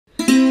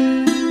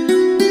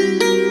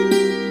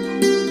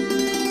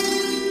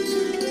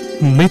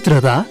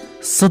मित्रता,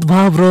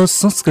 सद्भाव र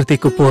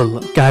संस्कृतिको पोल।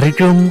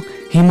 कार्यक्रम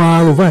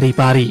हिमाल वारी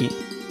पारी।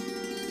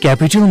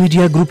 क्यापिटल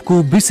मिडिया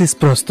ग्रुपको विशेष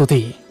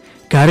प्रस्तुति।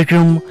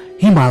 कार्यक्रम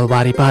हिमाल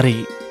वारी पारी।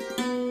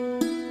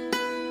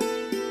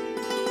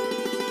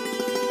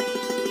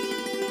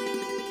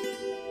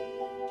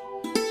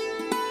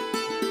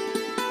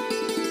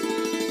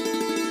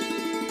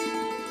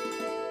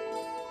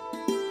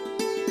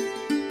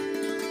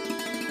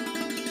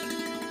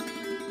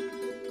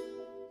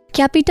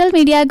 क्यापिटल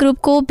मिडिया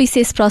ग्रुपको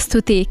विशेष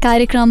प्रस्तुति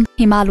कार्यक्रम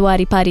हिमाल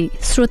वारी पारी।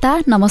 श्रोता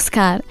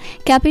नमस्कार।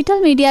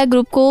 क्यापिटल मिडिया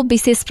ग्रुपको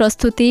विशेष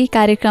प्रस्तुति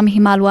कार्यक्रम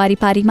हिमाल वारी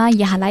पारीमा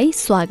यहाँलाई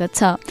स्वागत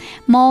छ।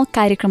 म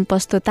कार्यक्रम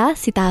प्रस्तुता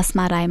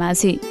सीतास्मा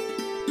रायमाझी।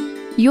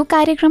 यो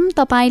कार्यक्रम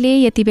तपाईले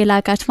यति बेला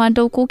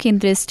काठमाडौँको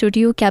केन्द्रीय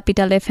स्टुडियो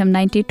क्यापिटल एफएम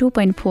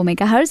 92.4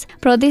 मेगाहर्ज,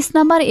 प्रदेश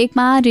नम्बर 1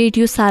 मा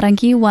रेडियो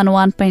सारंगी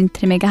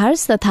 101.3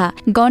 मेगाहर्ज तथा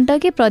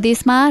गण्डकी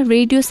प्रदेशमा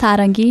रेडियो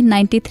सारंगी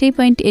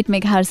 93.8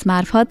 मेगाहर्ज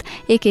मार्फत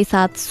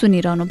एकैसाथ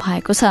सुनिरहनु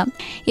भएको छ।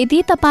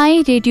 यदि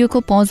तपाईँ रेडियोको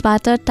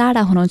पहुँचबाट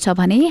टाढा हुनुहुन्छ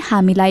भने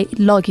हामीलाई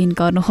लगइन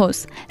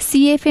गर्नुहोस्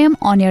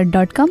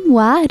cfmonair.com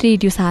वा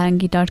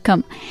radiosarang.com।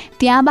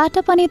 त्यहाँबाट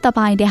पनि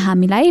तपाईले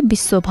हामीलाई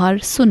विश्वभर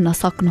सुन्न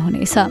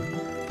सक्नुहुनेछ।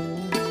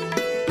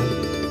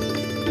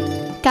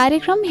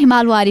 कार्यक्रम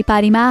हिमाल वारी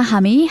पारीमा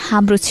हामी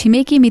हाम्रो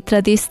छिमेकी मित्र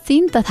देश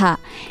चीन तथा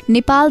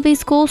नेपाल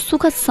बीचको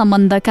सुखद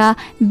सम्बन्धका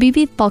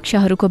विविध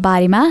पक्षहरूको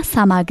बारेमा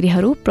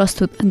सामग्रीहरू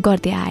प्रस्तुत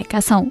गर्दै आएका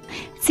छौं।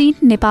 चीन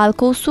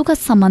नेपालको सुखद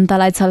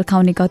सम्बन्धलाई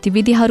झल्काउने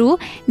गतिविधिहरू,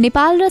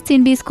 नेपाल र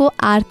चीन बीचको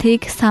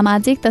आर्थिक,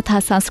 सामाजिक तथा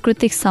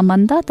सांस्कृतिक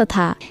सम्बन्ध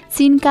तथा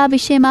चीनका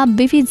विषयमा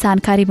विविध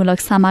जानकारीमूलक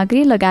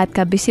सामग्री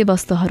लगायतका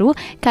विषयवस्तुहरू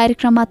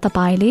कार्यक्रममा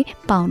तपाईले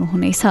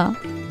पाउनुहुनेछ।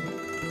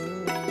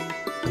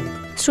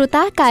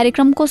 श्रोता,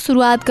 कार्यक्रमको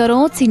सुरुवात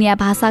गरौं चिनिया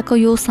भाषाको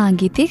यो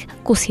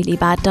सांगीतिक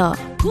कोसेलीबाट।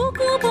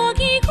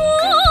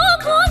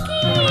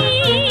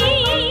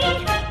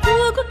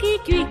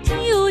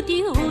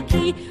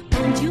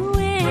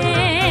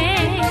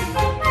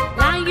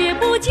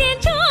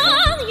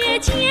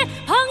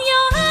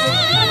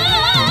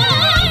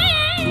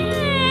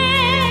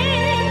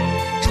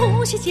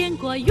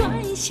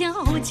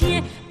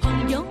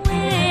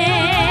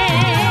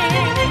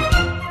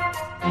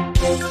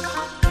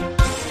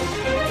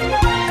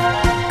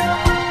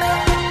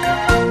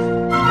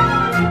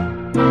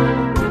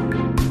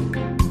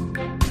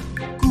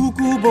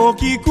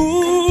 Boki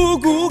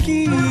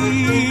kukuki,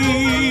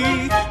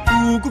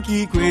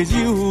 kukuki 贵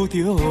就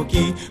丢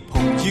给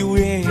朋友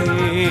哎，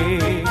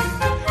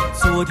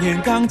昨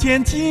天刚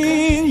见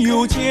今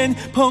又见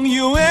朋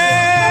友哎，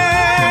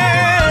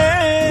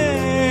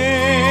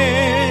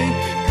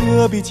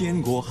隔壁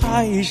见过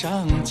海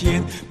上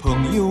见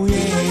朋友哎。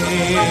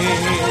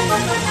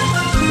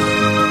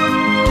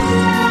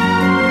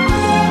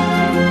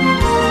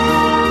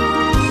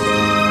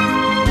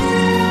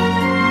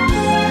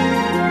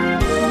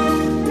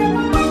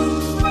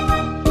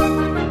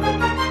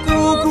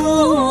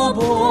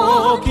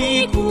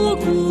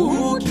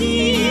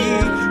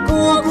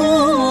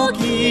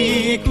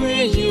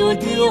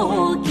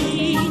丢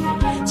给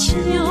秋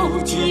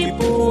季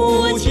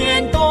不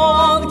见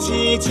冬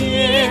季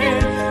见，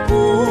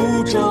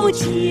孤舟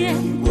见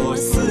过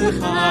四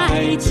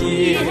海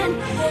见。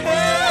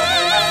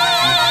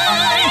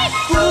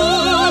咕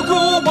咕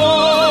啵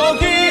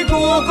给咕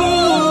咕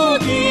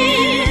给，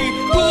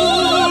咕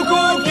咕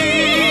给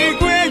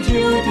归又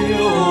丢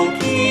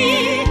给，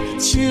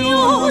秋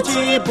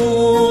季不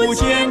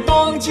见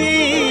冬季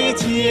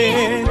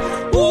见，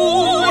孤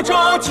舟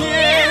见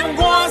过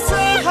四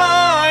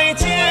海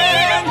见。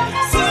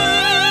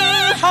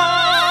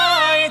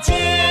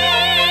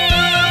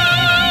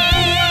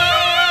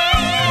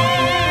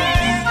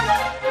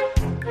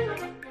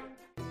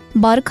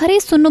भर्खरै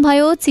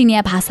सुन्नुभयो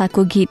चिनिया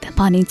भाषाको गीत।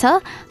 भनिन्छ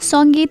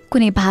संगीत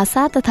कुनै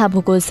भाषा तथा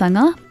भूगोलसँग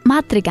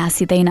मात्रै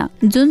गाँसिदैन।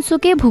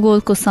 जुनसुकै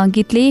भूगोलको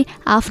संगीतले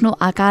आफ्नो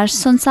आकार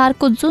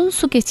संसारको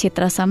जुनसुकै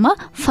क्षेत्रसम्म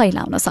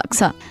फैलाउन सक्छ।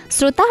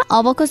 श्रोता,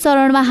 अबको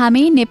चरणमा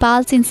हामी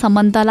नेपाल चीन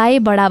सम्बन्धलाई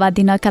बढावा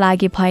दिनका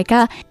लागि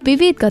भएका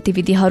विविध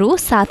गतिविधिहरू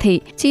साथै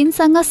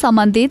चीनसँग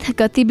सम्बन्धित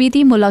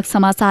गतिविधिमूलक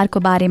समाचारको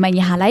बारेमा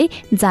यहाँलाई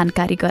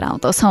जानकारी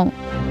गराउँदछौं।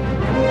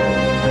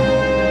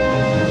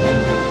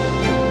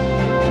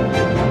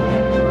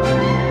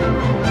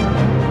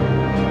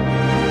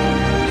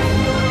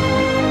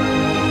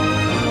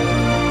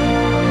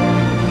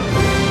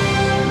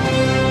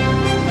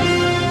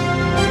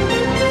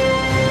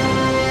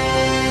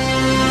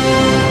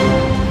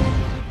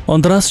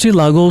 अन्तर्राष्ट्रिय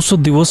लागु औषध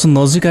दिवस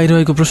नजिक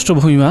आइरहेको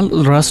पृष्ठभूमिमा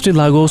राष्ट्रिय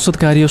लागु औषध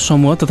कार्य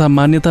समूह तथा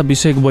मान्यता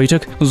विषयक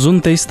बैठक जुन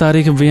 23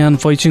 तारिक बिहान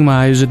फैचिङमा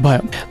आयोजित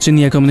भयो।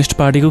 चिनिया कम्युनिस्ट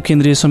पार्टीको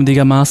केन्द्रीय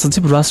समितिका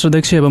महासचिव,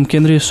 राष्ट्राध्यक्ष एवं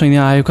केन्द्रीय सैन्य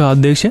आयोगका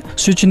अध्यक्ष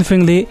श्री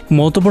चिनफिङले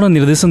महत्त्वपूर्ण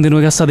निर्देशन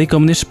दिनुका साथै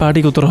कम्युनिस्ट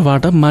पार्टीको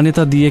तर्फबाट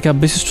मान्यता दिएका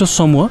विशिष्ट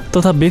समूह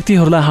तथा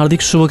व्यक्तिहरूलाई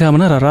हार्दिक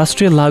शुभकामना र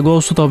राष्ट्रिय लागु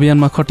औषध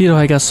अभियानमा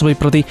खटिरहेका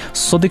सबैप्रति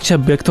सदिच्छा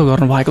व्यक्त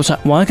गर्नुभएको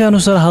छ। उहाँका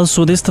अनुसार हाल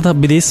स्वदेश तथा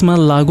विदेशमा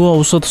लागु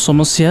औषध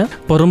समस्या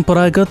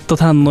परम्परागत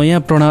तथा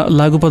नयाँ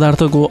लागू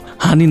पदार्थको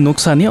हानि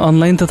नोक्सानी,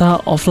 अनलाइन तथा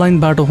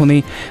अफलाइनबाट हुने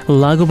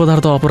लागू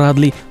पदार्थ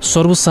अपराधले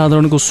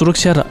सर्वसाधारणको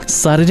सुरक्षा र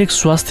शारीरिक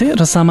स्वास्थ्य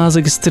र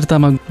सामाजिक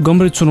स्थिरतामा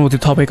गम्भीर चुनौती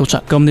थपेको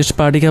छ। कम्युनिस्ट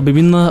पार्टीका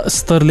विभिन्न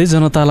स्तरले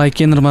जनतालाई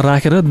केन्द्रमा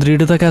राखेर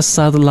दृढताका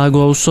साथ लागू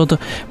औषध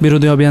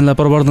विरोधी अभियानलाई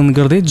प्रवर्धन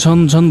गर्दै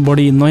झन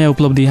बढी नयाँ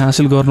उपलब्धि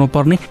हासिल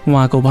गर्नुपर्ने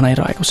उहाँको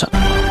भनाइरहेको छ।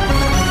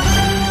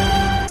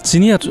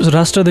 चिनिया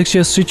राष्ट्राध्यक्ष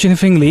सी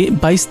जिनपिङले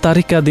 22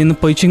 तारिकका दिन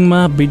पैचिङमा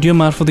भिडियो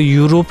मार्फत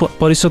युरोप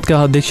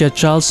परिषदका अध्यक्ष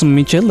चार्ल्स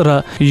मिचेल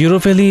र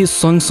युरोपेली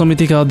संघ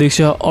समितिका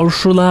अध्यक्ष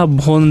अर्सुला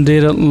भोन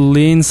डेर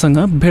लेयनसँग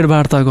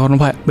भेटवार्ता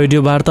गर्नुभयो।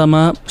 भिडियो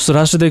वार्तामा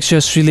राष्ट्राध्यक्ष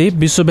श्रीले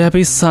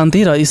विश्वव्यापी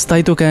शान्ति र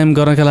स्थायित्व कायम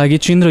गर्नका लागि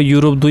चीन र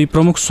युरोप दुई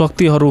प्रमुख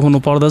शक्तिहरू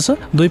हुनुपर्दछ,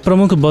 दुई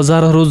प्रमुख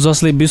बजारहरू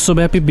जसले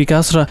विश्वव्यापी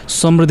विकास र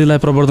समृद्धिलाई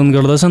प्रवर्धन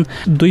गर्दछन्,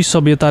 दुई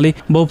सभ्यताले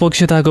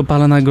बहुपक्षीयताको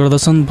पालना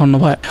गर्दछन्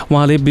भन्नुभयो।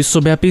 उहाँले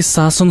विश्वव्यापी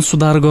शासन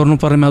सुधार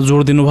गर्नुपर्नेमा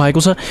जोड दिनु भएको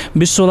छ।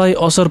 विश्वलाई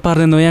असर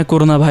पार्ने नयाँ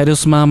कोरोना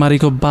भाइरस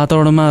महामारीको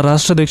वातावरणमा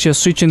राष्ट्राध्यक्ष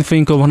सी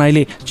जिनपिङको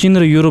भनाइले चीन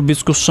र युरोप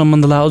बीचको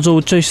सम्बन्धलाई अझ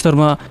उच्च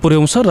स्तरमा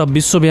पुर्याउँछ र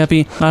विश्वव्यापी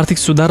आर्थिक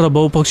सुधार र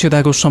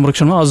बहुपक्षीयताको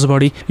संरक्षणमा अझ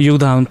बढी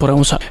योगदान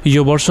पुर्याउँछ।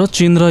 यो वर्ष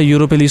चीन र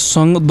युरोपेली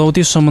संघ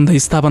दौत्य सम्बन्ध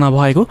स्थापना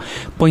भएको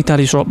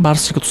 45औं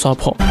वार्षिकोत्सव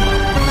हो।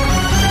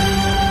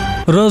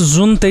 र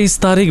जुन 23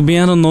 तारिक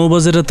बिहान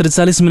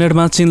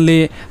 9:43 चीनले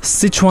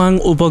सिचुवाङ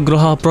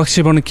उपग्रह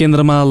प्रक्षेपण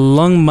केन्द्रमा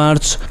लङ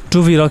मार्च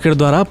 2V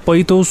रकेटद्वारा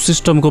पैतौं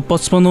सिस्टमको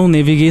 55औं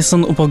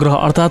नेभिगेसन उपग्रह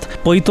अर्थात्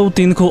पैतौं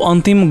 3 को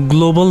अन्तिम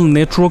ग्लोबल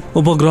नेटवर्क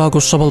उपग्रहको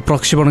सफल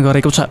प्रक्षेपण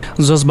गरेको छ,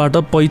 जसबाट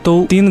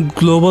पैतौं 3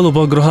 ग्लोबल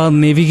उपग्रह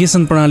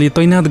नेभिगेसन प्रणाली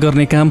तैनात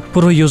गर्ने काम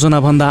पूर्व योजना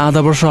भन्दा आधा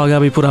वर्ष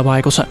अगावि पूरा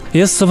भएको छ।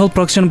 यस सफल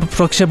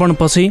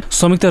प्रक्षेपणपछि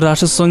संयुक्त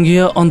राष्ट्र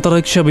संघीय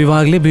अन्तरिक्ष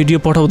विभागले भिडियो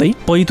पठाउँदै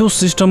पैतौं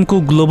सिस्टमको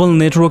ग्लोबल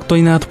नेटवर्क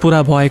तैनात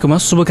पूरा भएकोमा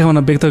शुभकामना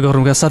व्यक्त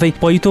गर्नुका साथै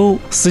पैतौं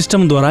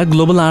सिस्टमद्वारा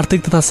ग्लोबल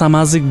आर्थिक तथा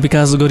सामाजिक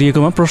विकास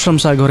गरिएकोमा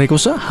प्रशंसा गरेको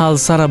छ। हाल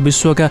सारा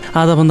विश्वका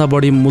आधाभन्दा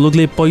बढी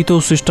मुलुकले पैतौं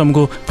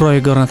सिस्टमको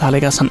प्रयोग गर्न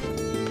थालेका छन्।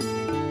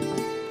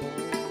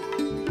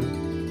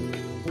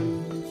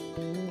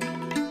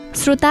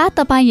 श्रोता,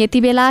 तपाईँ यति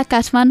बेला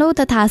काठमाडौँ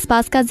तथा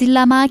आसपासका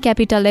जिल्लामा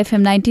क्यापिटल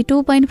FM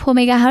 92.4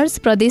 मेगाहर्ज,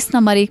 प्रदेश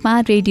नम्बर 1 मा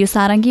रेडियो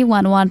सारङ्गी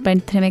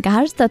 101.3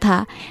 मेगाहर्ज तथा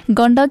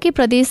गण्डकी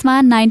प्रदेशमा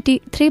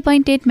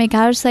 93.8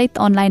 मेगाहर्ज सहित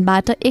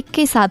अनलाइनबाट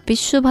एकैसाथ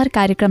विश्वभर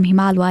कार्यक्रम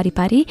हिमाल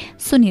वारिपारी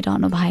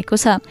सुनिरहनु भएको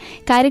छ।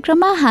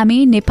 कार्यक्रममा हामी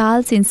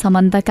नेपाल चीन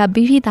सम्बन्धका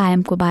विविध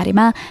आयामको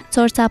बारेमा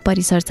चर्चा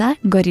परिचर्चा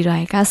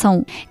गरिरहेका छौं।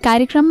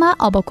 कार्यक्रममा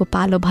अबको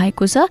पालो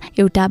भएको छ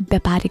एउटा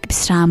व्यापारिक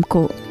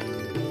विश्रामको।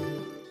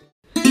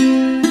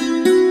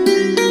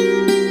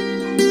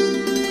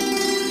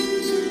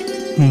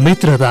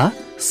 मित्रता,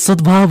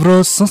 सद्भाव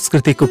र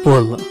संस्कृतिको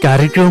पोल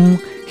कार्यक्रम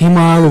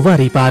हिमाल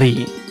वारिपारी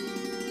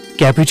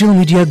क्यापिटल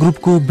मिडिया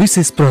ग्रुपको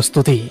विशेष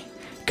प्रस्तुति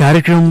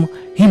कार्यक्रम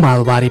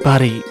हिमाल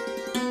वारिपारी।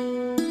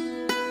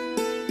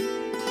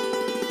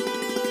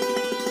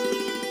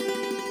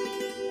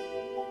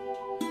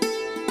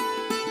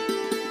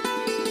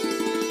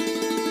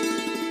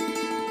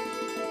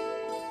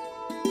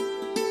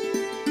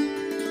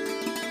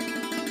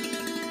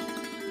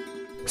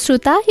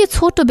 श्रोता, यो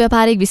छोटो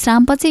व्यापारिक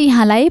विश्रामपछि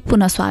यहाँलाई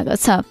पुनः स्वागत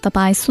छ।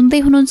 तपाईँ सुन्दै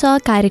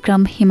हुनुहुन्छ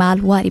कार्यक्रम हिमाल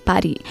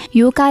वारिपारी।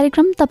 यो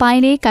कार्यक्रम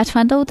तपाईँले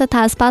काठमाडौँ तथा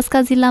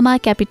आसपासका जिल्लामा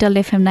क्यापिटल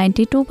FM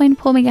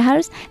 92.4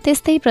 मेगाहर्ज,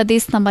 त्यस्तै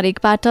प्रदेश नम्बर 1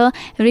 बाट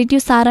रेडियो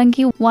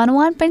सारङ्गी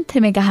 101.3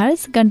 मेगाहर्ज,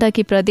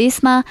 गण्डकी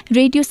प्रदेशमा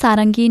रेडियो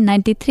सारङ्गी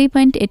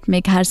 93.8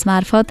 मेगाहर्ज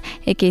मार्फत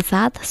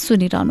एकैसाथ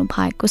सुनिरहनु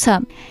भएको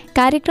छ।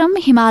 कार्यक्रम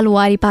हिमाल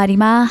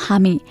वारिपारीमा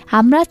हामी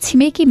हाम्रा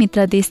छिमेकी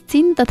मित्र देश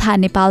चीन तथा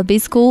नेपाल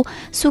बीचको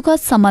सुखद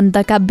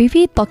सम्बन्धका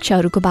विविध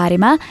पक्षहरूको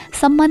बारेमा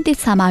सम्बन्धित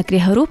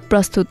सामग्रीहरू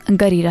प्रस्तुत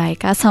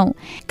गरिरहेका छौं।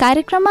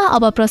 कार्यक्रममा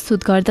अब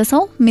प्रस्तुत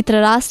गर्दछौं मित्र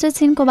राष्ट्र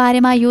चीनको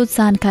बारेमा यो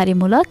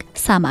जानकारीमूलक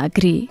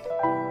सामग्री।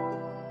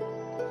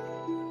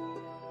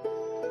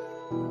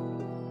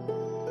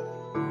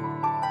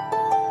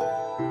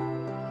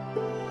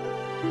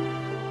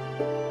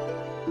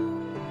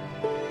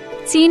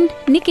 चीन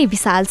निकै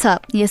विशाल छ।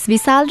 यस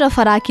विशाल र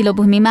फराकिलो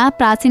भूमिमा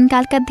प्राचीन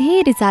कालका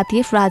धेरै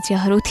जातीय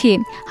राज्यहरू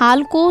थिए।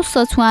 हालको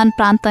सचुवान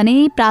प्रान्त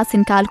नै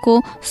प्राचीन कालको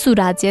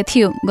सुराज्य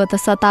थियो। गत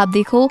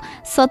शताब्दीको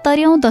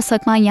 70औं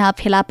दशकमा यहाँ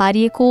फेला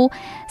पारिएको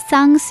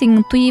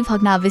साङसिङतुई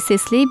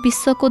भग्नावशेषले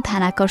विश्वको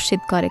ध्यान आकर्षित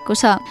गरेको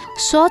छ।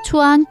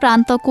 सचुवाङ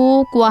प्रान्तको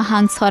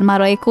क्वाहाङ शहरमा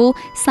रहेको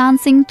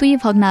साङसिङतुई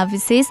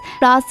भग्नावशेष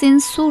प्राचीन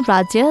सु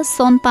राज्य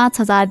सन्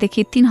 5000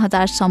 देखि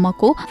 3000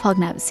 सम्मको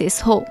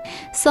भग्नावशेष हो।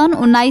 सन्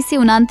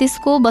 1929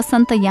 को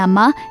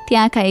वसन्तयाममा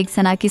त्यहाँका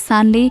एकजना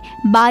किसानले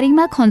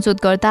बारीमा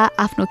खनजोत गर्दा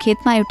आफ्नो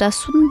खेतमा एउटा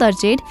सुन्दर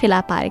जेड फेला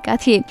पारेका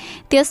थिए।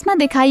 त्यसमा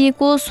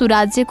देखाइएको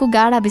सुराज्यको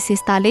गाढा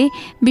विशेषताले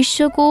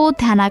विश्वको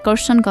ध्यान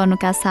आकर्षण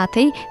गर्नुका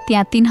साथै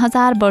त्यहाँ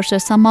 3000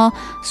 वर्षसम्म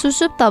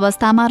सुषुप्त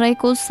अवस्थामा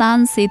रहेको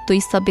सान से तुई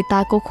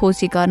सभ्यताको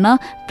खोजी गर्न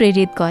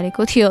प्रेरित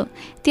गरेको थियो।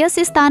 त्यस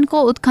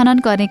स्थानको उत्खनन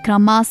गर्ने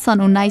क्रममा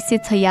सन्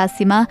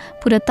 1986मा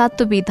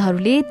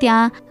पुरातत्वविदहरूले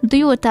त्यहाँ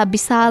 2वटा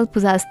विशाल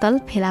पूजास्थल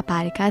फेला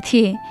पारेका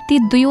थिए। ती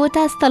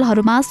 2वटा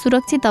स्थलहरूमा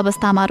सुरक्षित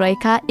अवस्थामा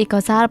रहेका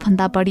 1000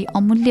 भन्दा बढी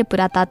अमूल्य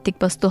पुरातात्विक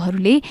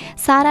वस्तुहरूले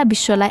सारा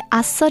विश्वलाई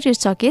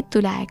आश्चर्यचकित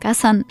तुल्याएका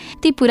छन्।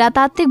 ती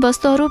पुरातात्विक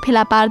वस्तुहरू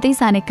फेला पार्दै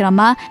जाने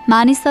क्रममा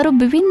मानिसहरू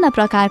विभिन्न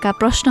प्रकारका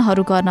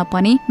प्रश्नहरू गर्न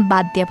पनि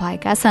बाध्य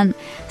भएका छन्।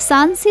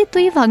 सान्सी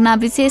तुई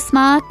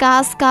भग्नावशेषमा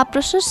काँसका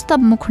प्रशस्त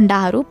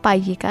मुखुण्डाहरू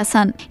पाइएका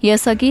छन्।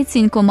 यसअघि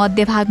चीनको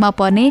मध्यभागमा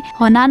पर्ने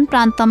हनान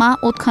प्रान्तमा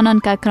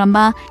उत्खननका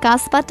क्रममा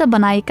काँसबाट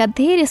बनाइएका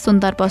धेरै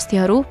सुन्दर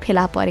बस्तीहरू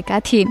फेला परेका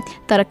थिए,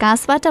 तर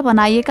काँसबाट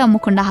बनाइएका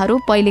मुखुण्डाहरू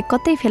पहिले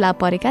कतै फेला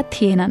परेका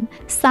थिएनन्।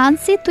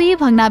 सान्सी तुई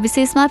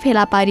भग्नावशेषमा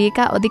फेला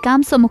पारिएका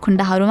अधिकांश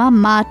मुखुण्डाहरूमा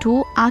माटो,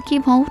 आँखी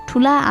भौँ,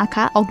 ठूला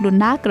आँखा, अग्लो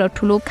नाक र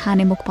ठूलो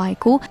खाने मुख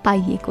भएको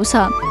पाइएको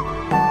छ।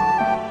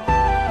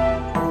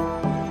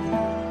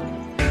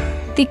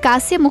 ती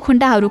काँस्य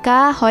मुखुण्डाहरूका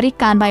हरेक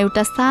कानमा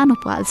एउटा सानो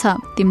प्वाल छ।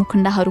 ती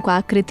मुखुण्डाहरूको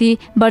आकृति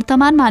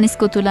वर्तमान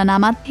मानिसको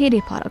तुलनामा धेरै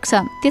फरक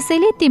छ।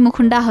 त्यसैले ती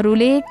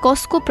मुखुण्डाहरूले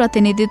कसको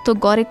प्रतिनिधित्व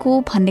गरेको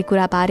भन्ने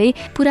कुराबारे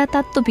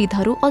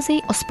पुरातत्वविदहरू अझै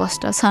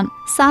अस्पष्ट छन्।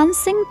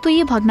 सानसिङ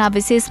तुई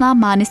भग्नावशेषमा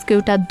मानिसको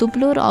एउटा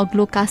दुब्लो र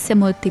अग्लो काँस्य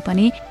मूर्ति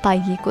पनि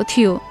पाइएको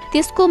थियो।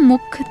 त्यसको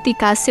मुख ती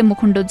काँस्य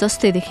मुखुण्डो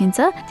जस्तै देखिन्छ।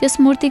 त्यस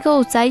मूर्तिको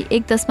उचाइ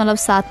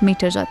 1.7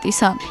 मिटर जति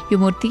छ। यो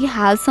मूर्ति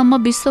हालसम्म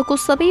विश्वको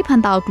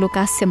सबैभन्दा अग्लो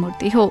काँस्य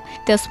मूर्ति हो।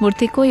 त्यस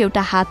मूर्तिको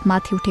एउटा हात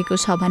माथि उठेको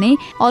छ भने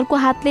अर्को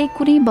हातले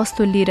कुनै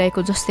वस्तु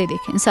लिइरहेको जस्तै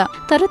देखिन्छ,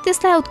 तर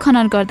त्यसलाई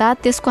उत्खनन गर्दा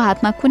त्यसको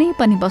हातमा कुनै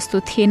पनि वस्तु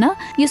थिएन।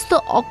 यस्तो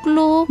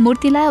अग्लो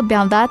मूर्तिलाई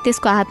अभ्याउँदा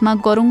त्यसको हातमा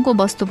गरुङको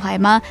वस्तु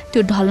भएमा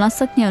त्यो ढल्न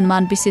सक्ने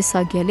अनुमान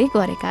विशेषज्ञले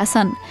गरेका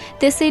छन्।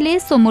 त्यसैले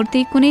सो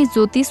मूर्ति कुनै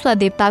ज्योतिष वा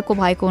देवताको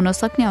भएको हुन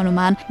सक्ने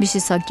अनुमान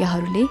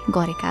विशेषज्ञहरूले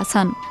गरेका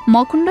छन्।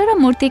 मकुण्ड र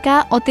मूर्तिका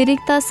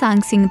अतिरिक्त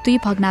साङसिङ तुई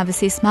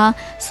भग्नावशेषमा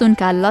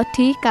सुनका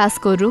लट्ठी,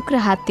 काँसको रुख र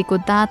हात्तीको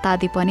दाँत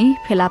आदि पनि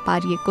फेला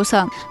पारिएको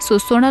छ। सो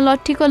स्वर्ण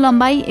लट्ठीको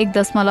लम्बाइ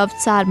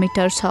 1.4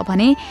 मिटर छ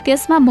भने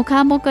त्यसमा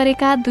मुखामुख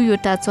गरेका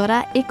 2वटा चरा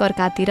एक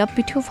अर्कातिर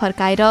पिठो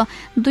फर्काएर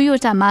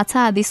 2वटा माछा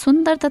आदि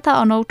सुन्दर तथा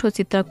अनौठो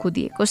चित्र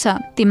कुदिएको छ।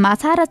 ती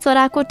माछा र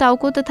चराको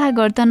टाउको तथा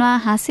गर्दनमा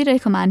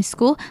हाँसिरहेको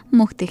मानिसको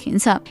मुख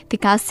देखिन्छ। ती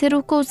काँस्य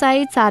रुखको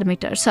उचाइ 4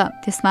 मिटर छ।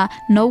 त्यसमा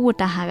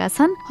 9वटा हाँगा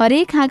छन्।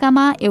 हरेक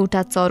हाँगामा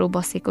एउटा चरो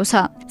बसेको छ।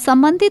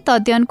 सम्बन्धित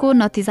अध्ययनको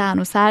नतिजा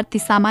अनुसार ती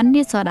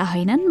सामान्य चरा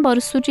होइनन्, बरु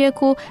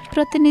सूर्यको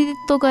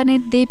प्रतिनिधित्व गर्ने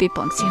देवी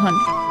पक्षी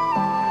हुन्।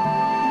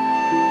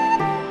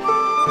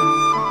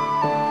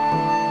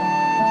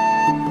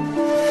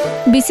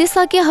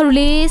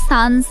 विशेषज्ञहरूले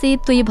सानसे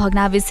तुई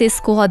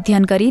भग्नावशेषको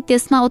अध्ययन गरी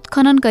त्यसमा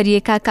उत्खनन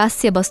गरिएका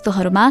काँस्य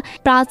वस्तुहरूमा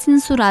प्राचीन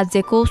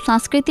सुराज्यको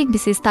सांस्कृतिक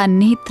विशेषता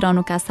निहित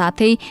रहनुका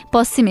साथै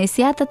पश्चिम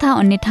एसिया तथा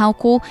अन्य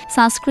ठाउँको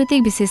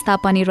सांस्कृतिक विशेषता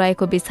पनि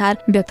रहेको विचार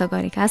व्यक्त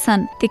गरेका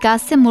छन्। ती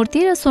काँस्य मूर्ति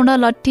र स्वर्ण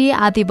लट्ठी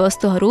आदि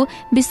वस्तुहरू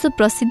विश्व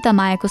प्रसिद्ध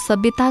मायाको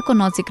सभ्यताको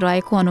नजिक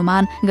रहेको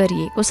अनुमान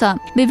गरिएको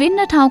छ।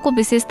 विभिन्न ठाउँको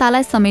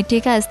विशेषतालाई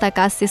समेटिएका यस्ता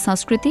काँस्य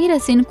संस्कृति र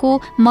चीनको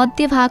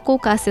मध्य भागको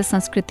काँस्य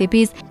संस्कृति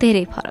बीच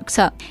धेरै फरक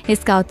छ।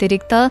 यसका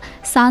अतिरिक्त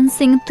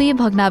सानसिङ तुई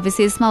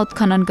भग्नावशेषमा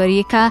उत्खनन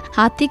गरिएका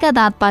हात्तीका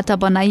दाँतबाट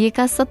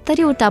बनाइएका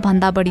 70वटा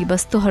भन्दा बढी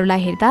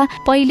वस्तुहरूलाई हेर्दा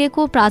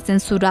पहिलेको प्राचीन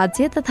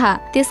सुराज्य तथा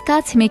त्यसका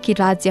छिमेकी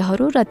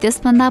राज्यहरू र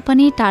त्यसभन्दा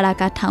पनि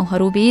टाढाका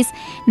ठाउँहरू बीच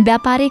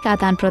व्यापारिक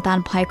आदान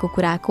प्रदान भएको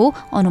कुराको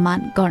अनुमान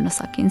गर्न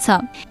सकिन्छ।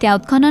 त्यहाँ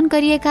उत्खनन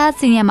गरिएका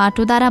चिनिया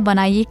माटोद्वारा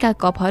बनाइएका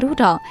कपहरू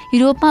र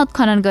युरोपमा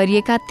उत्खनन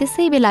गरिएका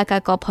त्यसै बेलाका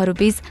कपहरू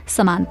बीच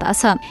समानता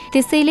छ।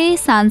 त्यसैले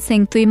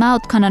सानसिङ तुईमा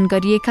उत्खनन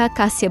गरिएका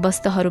काँस्य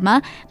वस्तुहरूमा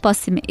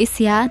पश्चिम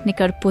एसिया,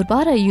 निकट पूर्व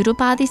र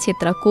युरोप आदि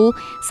क्षेत्रको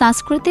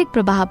सांस्कृतिक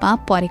प्रभावमा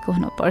परेको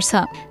हुनुपर्छ।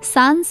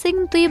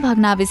 सानसिङ तुई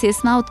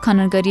भग्नावशेषमा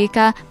उत्खनन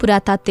गरिएका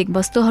पुरातात्विक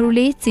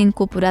वस्तुहरूले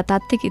चीनको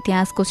पुरातात्विक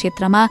इतिहासको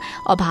क्षेत्रमा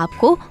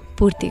अभावको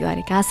पूर्ति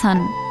गरेका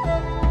छन्।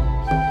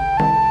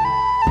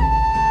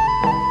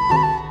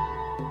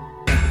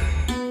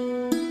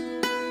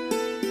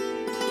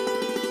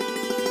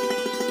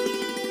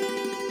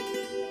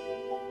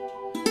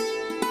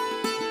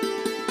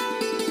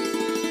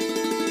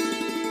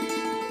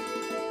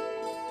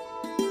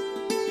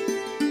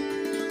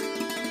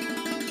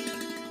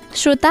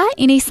 श्रोता,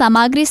 यिनै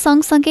सामग्री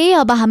सँगसँगै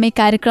अब हामी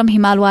कार्यक्रम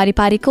हिमाल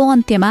वारिपारीको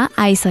अन्त्यमा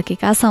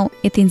आइसकेका छौं।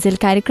 यतिन्जेल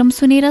कार्यक्रम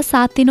सुनेर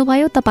साथ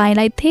दिनुभयो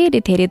तपाईलाई धेरै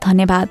धेरै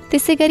धन्यवाद।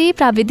 त्यसैगरी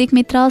प्राविधिक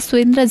मित्र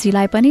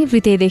सुरेन्द्रजीलाई पनि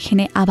हृदयदेखि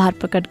नै आभार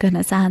प्रकट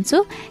गर्न चाहन्छु।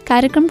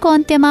 कार्यक्रमको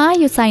अन्त्यमा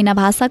यो चाइना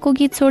भाषाको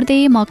गीत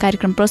छोड्दै म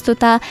कार्यक्रम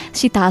प्रस्तुता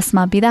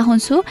सीतासमा बिदा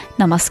हुन्छु।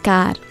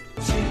 नमस्कार।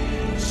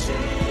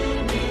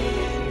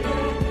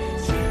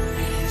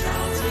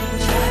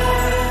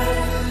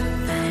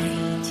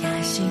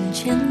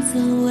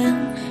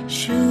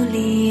书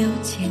里有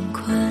乾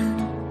坤，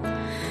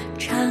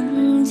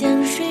长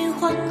江水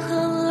黄河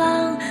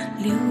浪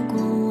流过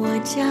我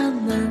家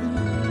门，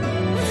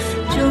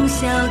忠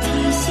孝悌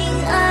心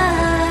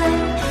爱，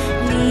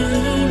礼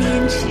义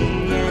廉耻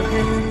仁，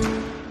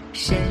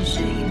山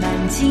水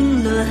满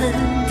经纶，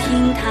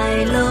听他牌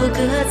楼阁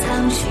藏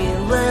学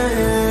问。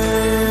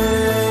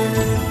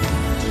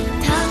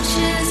唐诗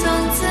宋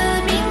词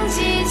铭记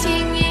情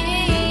意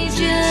真，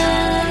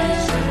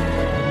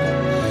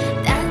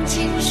丹青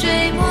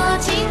水墨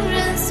浸润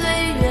岁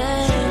月。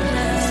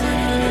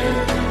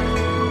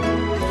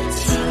青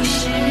史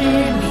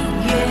明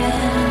月，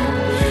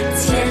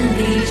千里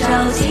照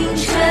今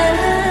晨，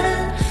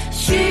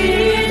旭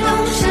日东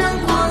升，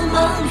光芒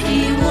披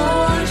我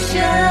身。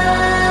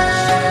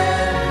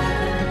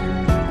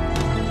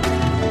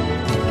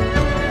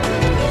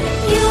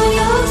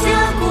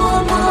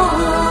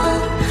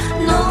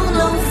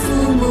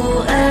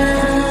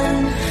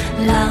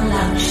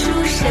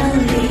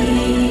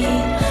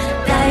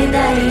代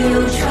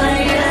有传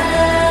人，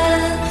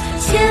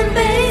前辈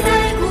在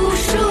古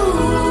树，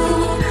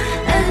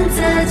恩泽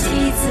及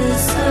子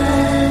孙。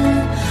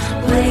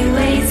巍巍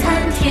参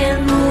天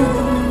木，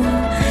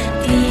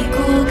地骨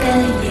根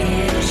也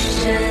深。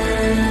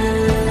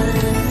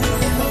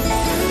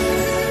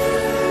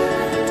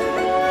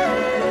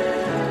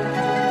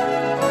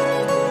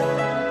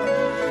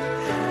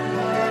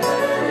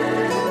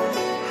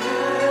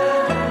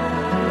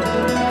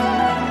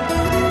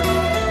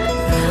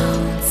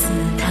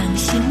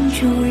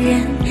主人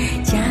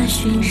家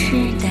训世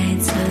代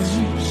存，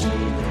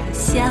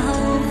小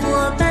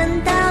伙伴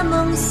大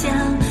梦想，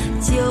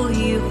就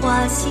与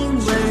花新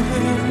闻。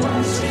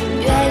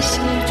月是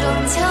中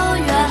秋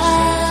圆，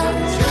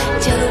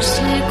就是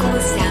故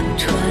乡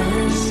春。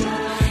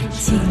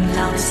敬老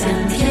乡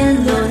天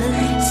伦，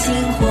薪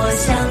火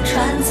相传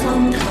从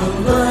头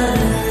论。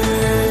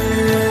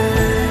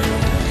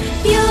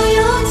悠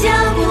悠家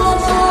国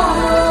梦，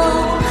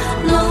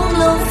浓浓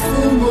父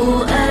母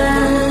恩。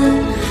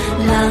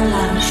朗朗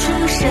书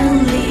声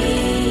里，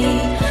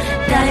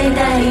代代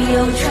有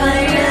传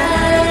人。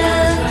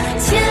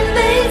前辈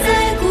在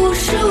古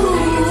树，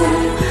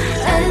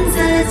恩泽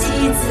及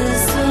子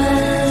孙。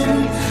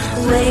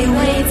巍巍